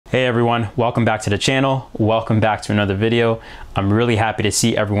Hey everyone, welcome back to the channel. Welcome back to another video. I'm really happy to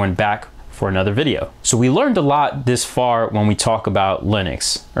see everyone back for another video. So we learned a lot this far when we talk about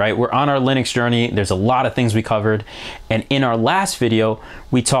Linux, right? We're on our Linux journey. There's a lot of things we covered. And in our last video,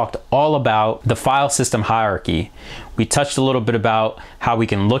 we talked all about the file system hierarchy. We touched a little bit about how we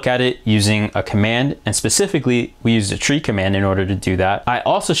can look at it using a command, and specifically we used a tree command in order to do that. I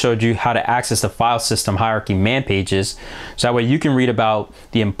also showed you how to access the file system hierarchy man pages, so that way you can read about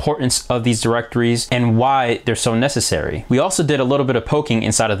the importance of these directories and why they're so necessary. We also did a little bit of poking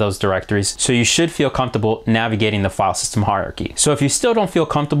inside of those directories, so you should feel comfortable navigating the file system hierarchy. So if you still don't feel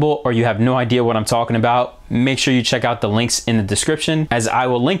comfortable or you have no idea what I'm talking about, make sure you check out the links in the description, as I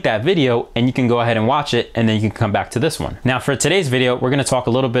will link that video and you can go ahead and watch it, and then you can come back to this one. Now for today's video, we're going to talk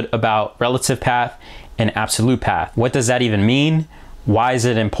a little bit about relative path and absolute path. What does that even mean? Why is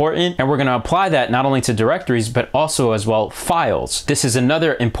it important? And we're going to apply that not only to directories, but also as well files. This is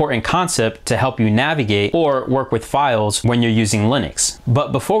another important concept to help you navigate or work with files when you're using Linux.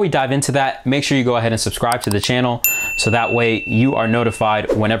 But before we dive into that, make sure you go ahead and subscribe to the channel, so that way you are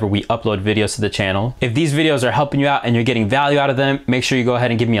notified whenever we upload videos to the channel. If these videos are helping you out and you're getting value out of them, make sure you go ahead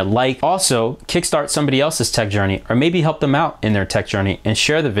and give me a like. Also, kickstart somebody else's tech journey, or maybe help them out in their tech journey and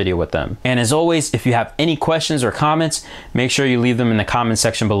share the video with them. And as always, if you have any questions or comments, make sure you leave them in the comment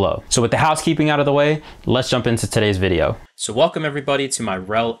section below. So with the housekeeping out of the way, let's jump into today's video. So welcome everybody to my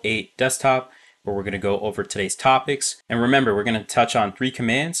RHEL 8 desktop, where we're going to go over today's topics. And remember, we're going to touch on 3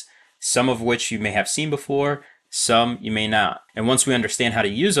 commands, some of which you may have seen before, some you may not. And once we understand how to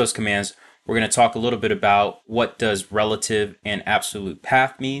use those commands, we're going to talk a little bit about what does relative and absolute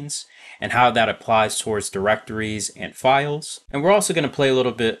path means, and how that applies towards directories and files. And we're also going to play a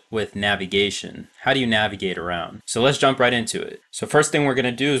little bit with navigation. How do you navigate around? So let's jump right into it. So first thing we're going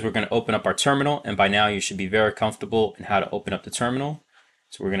to do is we're going to open up our terminal, and by now you should be very comfortable in how to open up the terminal.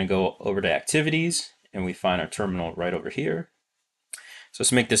 So we're going to go over to activities, and we find our terminal right over here. So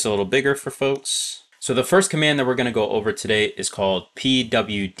let's make this a little bigger for folks. So the first command that we're going to go over today is called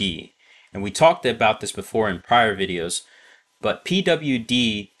pwd. And we talked about this before in prior videos, but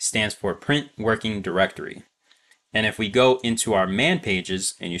pwd stands for print working directory. And if we go into our man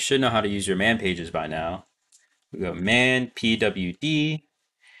pages, and you should know how to use your man pages by now, we go man pwd.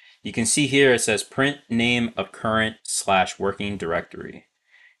 You can see here it says print name of current / working directory.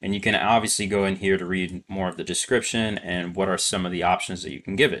 And you can obviously go in here to read more of the description and what are some of the options that you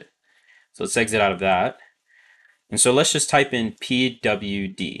can give it. So let's exit out of that. And so let's just type in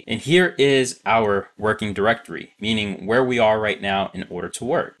pwd. And here is our working directory, meaning where we are right now in order to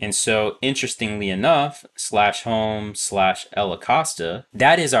work. And so interestingly enough, /home/L Acosta,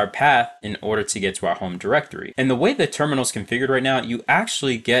 that is our path in order to get to our home directory. And the way the terminal is configured right now, you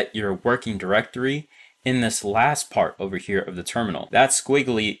actually get your working directory in this last part over here of the terminal. That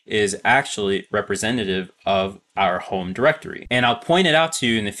squiggly is actually representative of our home directory. And I'll point it out to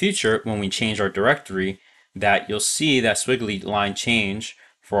you in the future when we change our directory, that you'll see that squiggly line change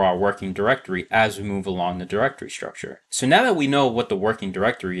for our working directory as we move along the directory structure. So now that we know what the working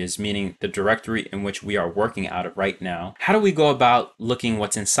directory is, meaning the directory in which we are working out of right now, how do we go about looking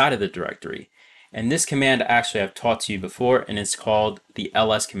what's inside of the directory? And this command actually I've taught to you before, and it's called the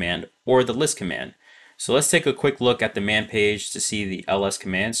ls command, or the list command. So let's take a quick look at the man page to see the ls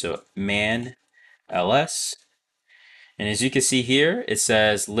command. So man ls. And as you can see here, it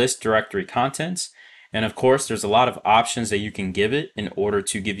says list directory contents. And of course, there's a lot of options that you can give it in order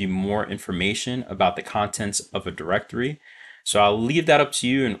to give you more information about the contents of a directory. So I'll leave that up to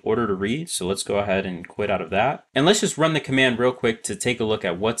you in order to read. So let's go ahead and quit out of that. And let's just run the command real quick to take a look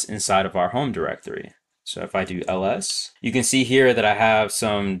at what's inside of our home directory. So if I do ls, you can see here that I have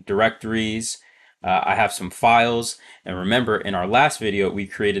some directories. I have some files, and remember in our last video we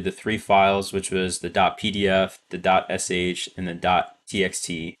created the 3 files, which was the .pdf, the .sh, and the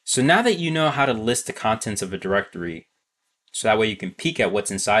 .txt. So now that you know how to list the contents of a directory, so that way you can peek at what's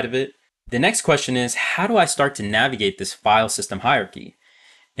inside of it, the next question is, how do I start to navigate this file system hierarchy?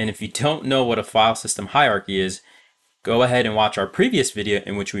 And if you don't know what a file system hierarchy is, go ahead and watch our previous video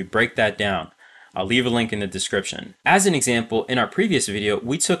in which we break that down. I'll leave a link in the description. As an example, in our previous video,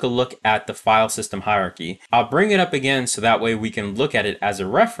 we took a look at the file system hierarchy. I'll bring it up again so that way we can look at it as a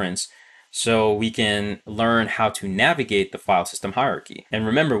reference, so we can learn how to navigate the file system hierarchy. And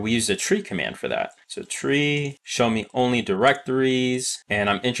remember, we used a tree command for that. So tree, show me only directories, and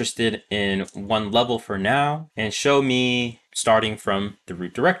I'm interested in 1 level for now, and show me starting from the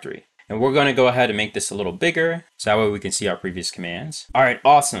root directory. And we're going to go ahead and make this a little bigger, so that way we can see our previous commands. All right,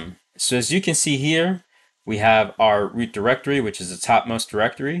 awesome. So as you can see here, we have our root directory, which is the topmost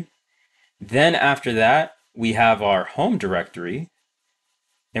directory. Then after that, we have our home directory.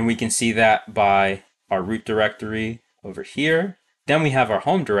 And we can see that by our root directory over here. Then we have our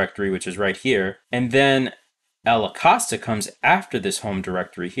home directory, which is right here. And then El Acosta comes after this home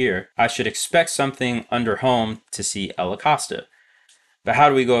directory here. I should expect something under home to see El Acosta. But how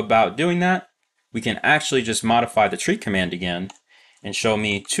do we go about doing that? We can actually just modify the tree command again and show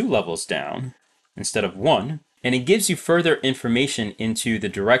me 2 levels down instead of 1. And it gives you further information into the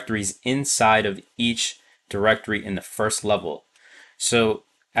directories inside of each directory in the first level. So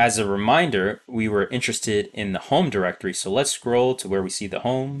as a reminder, we were interested in the home directory. So let's scroll to where we see the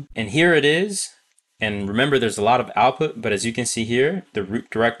home. And here it is. And remember, there's a lot of output, but as you can see here, the root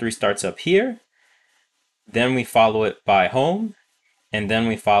directory starts up here. Then we follow it by home. And then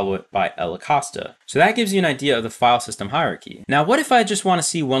we follow it by El Acosta. So that gives you an idea of the file system hierarchy. Now, what if I just want to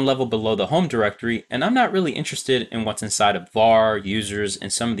see one level below the home directory and I'm not really interested in what's inside of var, users,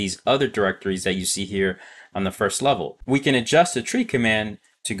 and some of these other directories that you see here on the first level? We can adjust the tree command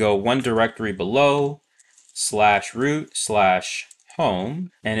to go one directory below /root/home.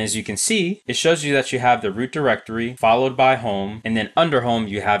 And as you can see, it shows you that you have the root directory followed by home, and then under home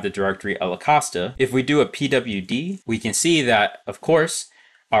you have the directory El Acosta. If we do a pwd, we can see that, of course,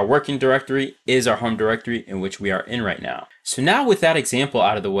 our working directory is our home directory in which we are in right now. So now with that example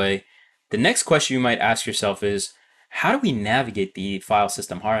out of the way, the next question you might ask yourself is, how do we navigate the file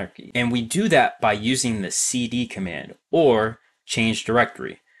system hierarchy? And we do that by using the cd command or change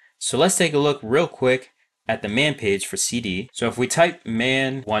directory. So let's take a look real quick at the man page for cd. So if we type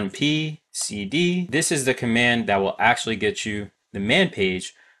man 1p cd, this is the command that will actually get you the man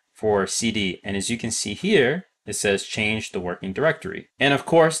page for cd. And as you can see here, it says change the working directory. And of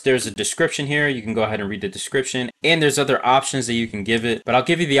course, there's a description here. You can go ahead and read the description. And there's other options that you can give it. But I'll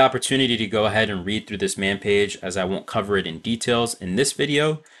give you the opportunity to go ahead and read through this man page, as I won't cover it in details in this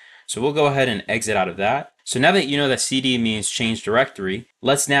video. So we'll go ahead and exit out of that. So now that you know that cd means change directory,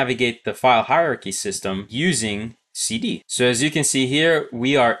 let's navigate the file hierarchy system using cd. So as you can see here,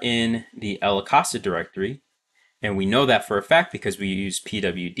 we are in the El Acosta directory, and we know that for a fact because we use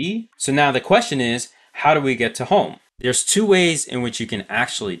pwd. So now the question is, how do we get to home? There's 2 ways in which you can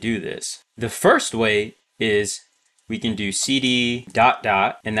actually do this. The first way is we can do cd ...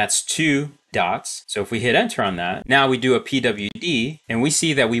 and that's 2 dots. So if we hit enter on that, now we do a pwd and we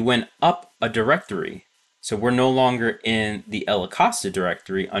see that we went up a directory. So we're no longer in the El Acosta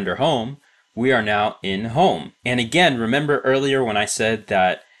directory under home. We are now in home. And again, remember earlier when I said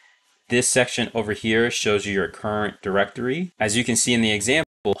that this section over here shows you your current directory? As you can see in the example,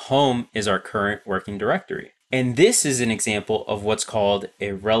 home is our current working directory. And this is an example of what's called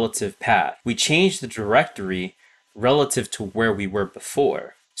a relative path. We changed the directory relative to where we were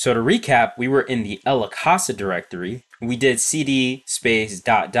before. So to recap, we were in the El Acosta directory. We did cd space ...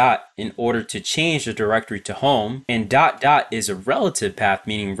 in order to change the directory to home. And ... is a relative path,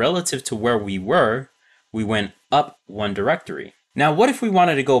 meaning relative to where we were, we went up one directory. Now, what if we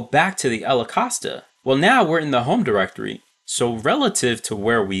wanted to go back to the El Acosta? Well, now we're in the home directory. So relative to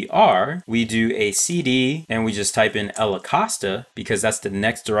where we are, we do a cd and we just type in El Acosta because that's the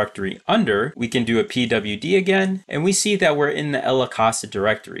next directory under. We can do a pwd again, and we see that we're in the El Acosta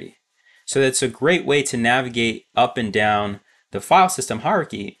directory. So that's a great way to navigate up and down the file system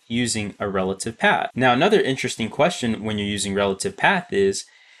hierarchy using a relative path. Now, another interesting question when you're using relative path is,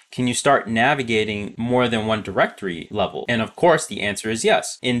 can you start navigating more than one directory level? And of course, the answer is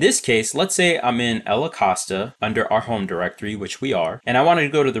yes. In this case, let's say I'm in El Acosta under our home directory, which we are, and I wanted to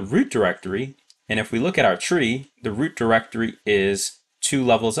go to the root directory. And if we look at our tree, the root directory is 2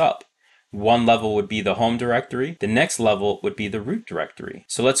 levels up. One level would be the home directory. The next level would be the root directory.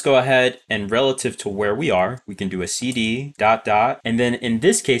 So let's go ahead and relative to where we are, we can do a cd ... And then in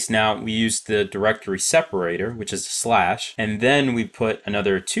this case now, we use the directory separator, which is a /. And then we put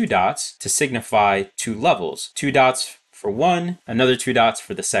another 2 dots to signify 2 levels. 2 dots for one, another 2 dots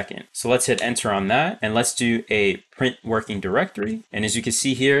for the second. So let's hit enter on that. And let's do a print working directory. And as you can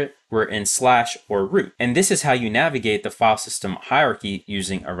see here, we're in / or root. And this is how you navigate the file system hierarchy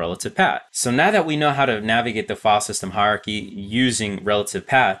using a relative path. So now that we know how to navigate the file system hierarchy using relative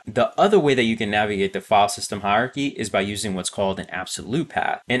path, the other way that you can navigate the file system hierarchy is by using what's called an absolute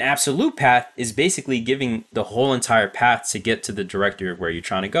path. An absolute path is basically giving the whole entire path to get to the directory where you're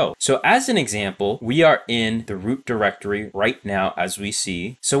trying to go. So as an example, we are in the root directory right now as we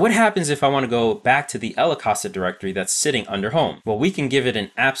see. So what happens if I want to go back to the El Acosta directory that's sitting under home? Well, we can give it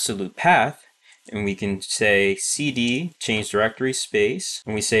an absolute path, and we can say cd change directory space,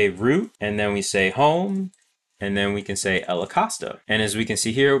 and we say root, and then we say home, and then we can say El Acosta. And as we can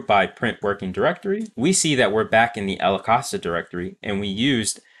see here by print working directory, we see that we're back in the El Acosta directory, and we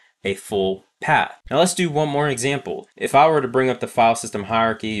used a full path. Now let's do one more example. If I were to bring up the file system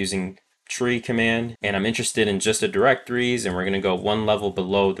hierarchy using tree command, and I'm interested in just the directories, and we're going to go one level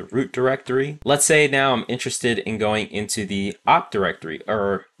below the root directory. Let's say now I'm interested in going into the op directory,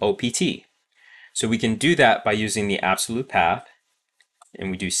 or OPT. So we can do that by using the absolute path,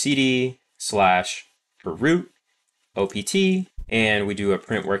 and we do cd slash for root OPT, and we do a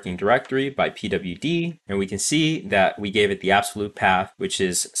print working directory by pwd, and we can see that we gave it the absolute path, which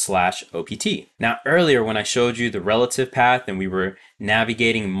is /opt. Now earlier when I showed you the relative path and we were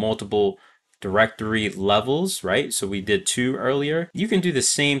navigating multiple directory levels, right? So we did 2 earlier. You can do the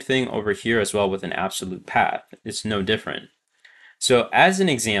same thing over here as well with an absolute path. It's no different. So as an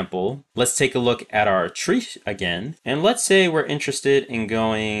example, let's take a look at our tree again. And let's say we're interested in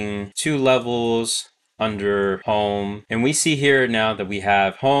going 2 levels under home. And we see here now that we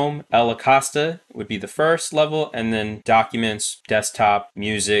have home, El Acosta would be the first level, and then documents, desktop,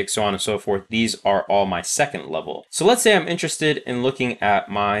 music, so on and so forth. These are all my second level. So let's say I'm interested in looking at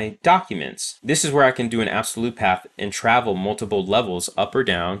my documents. This is where I can do an absolute path and travel multiple levels up or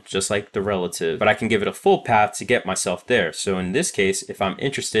down, just like the relative, but I can give it a full path to get myself there. So in this case, if I'm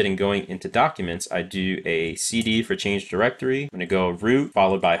interested in going into documents, I do a cd for change directory. I'm gonna go root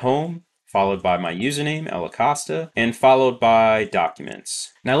followed by home, followed by my username, El Acosta, and followed by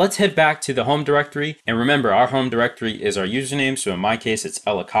documents. Now let's head back to the home directory. And remember, our home directory is our username. So in my case, it's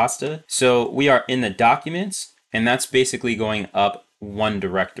El Acosta. So we are in the documents, and that's basically going up 1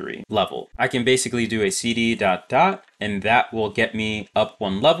 directory level. I can basically do a cd ... and that will get me up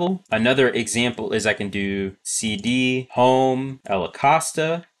 1 level. Another example is I can do cd home El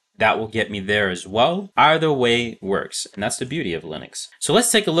Acosta. That will get me there as well. Either way works, and that's the beauty of Linux. So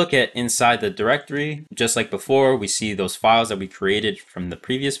let's take a look at inside the directory. Just like before, we see those files that we created from the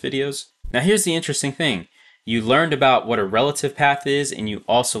previous videos. Now here's the interesting thing. You learned about what a relative path is, and you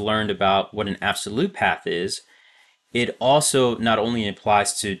also learned about what an absolute path is. It also not only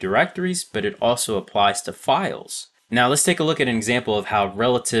applies to directories, but it also applies to files. Now let's take a look at an example of how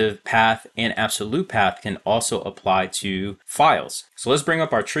relative path and absolute path can also apply to files. So let's bring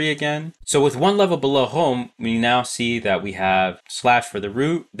up our tree again. So with 1 level below home, we now see that we have / for the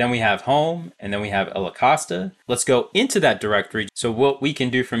root, then we have home, and then we have El Acosta. Let's go into that directory. So what we can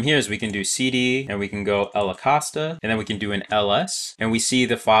do from here is we can do cd, and we can go El Acosta, and then we can do an ls, and we see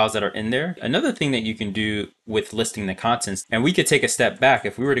the files that are in there. Another thing that you can do with listing the contents, and we could take a step back.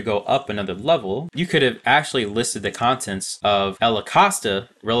 If we were to go up another level, you could have actually listed the contents of El Acosta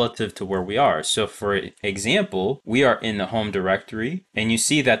relative to where we are. So for example, we are in the home directory, and you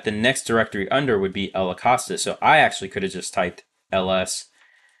see that the next directory under would be El Acosta. So I actually could have just typed ls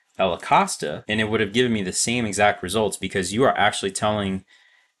El Acosta, and it would have given me the same exact results, because you are actually telling,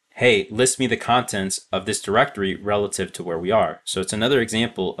 hey, list me the contents of this directory relative to where we are. So it's another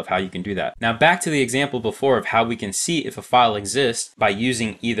example of how you can do that. Now back to the example before of how we can see if a file exists by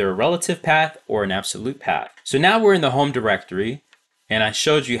using either a relative path or an absolute path. So now we're in the home directory, and I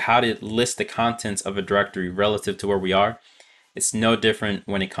showed you how to list the contents of a directory relative to where we are. It's no different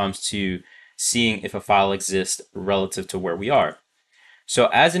when it comes to seeing if a file exists relative to where we are. So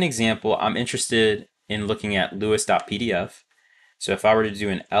as an example, I'm interested in looking at lewis.pdf. So if I were to do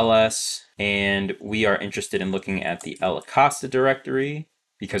an ls, and we are interested in looking at the El Acosta directory,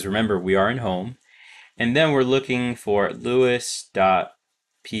 because remember, we are in home, and then we're looking for lewis.pdf.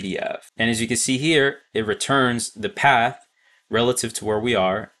 And as you can see here, it returns the path relative to where we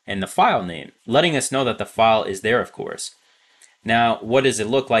are and the file name, letting us know that the file is there, of course. Now, what does it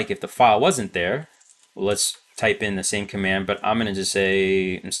look like if the file wasn't there? Well, let's type in the same command, but I'm going to just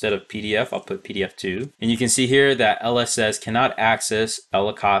say, instead of PDF, I'll put PDF2. And you can see here that ls says cannot access El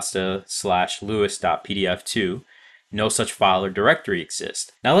Acosta / lewis.pdf2. No such file or directory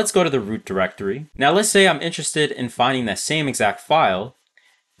exists. Now let's go to the root directory. Now let's say I'm interested in finding that same exact file,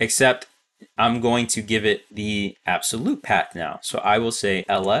 except I'm going to give it the absolute path now. So I will say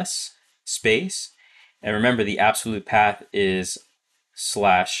ls space, and remember the absolute path is /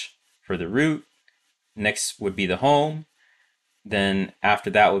 for the root. Next would be the home, then after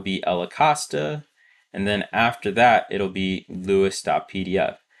that would be El Acosta, and then after that it'll be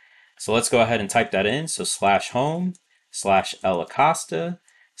lewis.pdf. So let's go ahead and type that in. So /home / El Acosta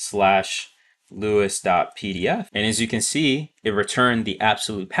 / lewis.pdf. And as you can see, it returned the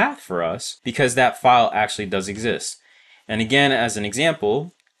absolute path for us because that file actually does exist. And again, as an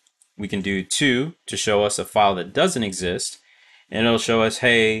example, we can do 2 to show us a file that doesn't exist. And it'll show us,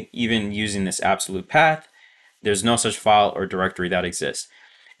 hey, even using this absolute path, there's no such file or directory that exists.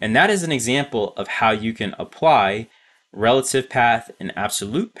 And that is an example of how you can apply relative path and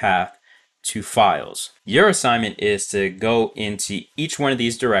absolute path to files. Your assignment is to go into each one of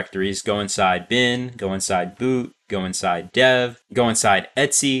these directories, go inside bin, go inside boot, go inside dev, go inside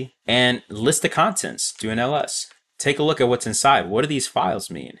Etsy, and list the contents. Do an ls. Take a look at what's inside. What do these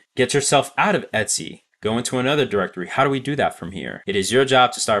files mean? Get yourself out of Etsy. Go into another directory. How do we do that from here? It is your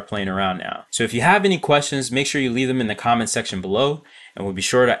job to start playing around now. So if you have any questions, make sure you leave them in the comment section below, and we'll be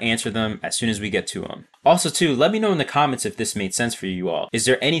sure to answer them as soon as we get to them. Also too, let me know in the comments if this made sense for you all. Is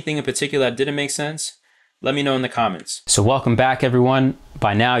there anything in particular that didn't make sense? Let me know in the comments. So welcome back, everyone.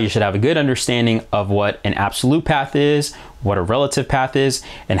 By now, you should have a good understanding of what an absolute path is, what a relative path is,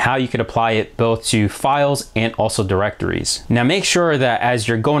 and how you could apply it both to files and also directories. Now, make sure that as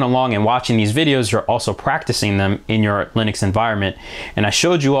you're going along and watching these videos, you're also practicing them in your Linux environment. And I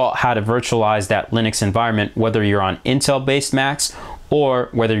showed you all how to virtualize that Linux environment, whether you're on Intel-based Macs or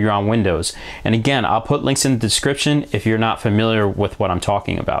whether you're on Windows. And again, I'll put links in the description if you're not familiar with what I'm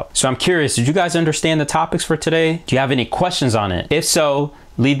talking about. So I'm curious, did you guys understand the topics for today? Do you have any questions on it? If so,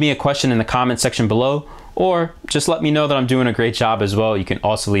 leave me a question in the comment section below, or just let me know that I'm doing a great job as well. You can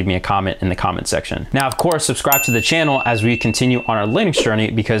also leave me a comment in the comment section. Now, of course, subscribe to the channel as we continue on our Linux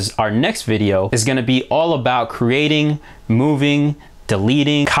journey, because our next video is gonna be all about creating, moving,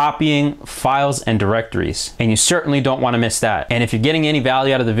 deleting, copying files and directories. And you certainly don't want to miss that. And if you're getting any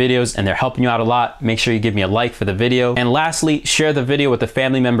value out of the videos and they're helping you out a lot, make sure you give me a like for the video. And lastly, share the video with a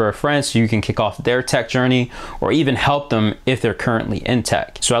family member or friend so you can kick off their tech journey or even help them if they're currently in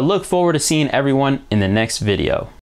tech. So I look forward to seeing everyone in the next video.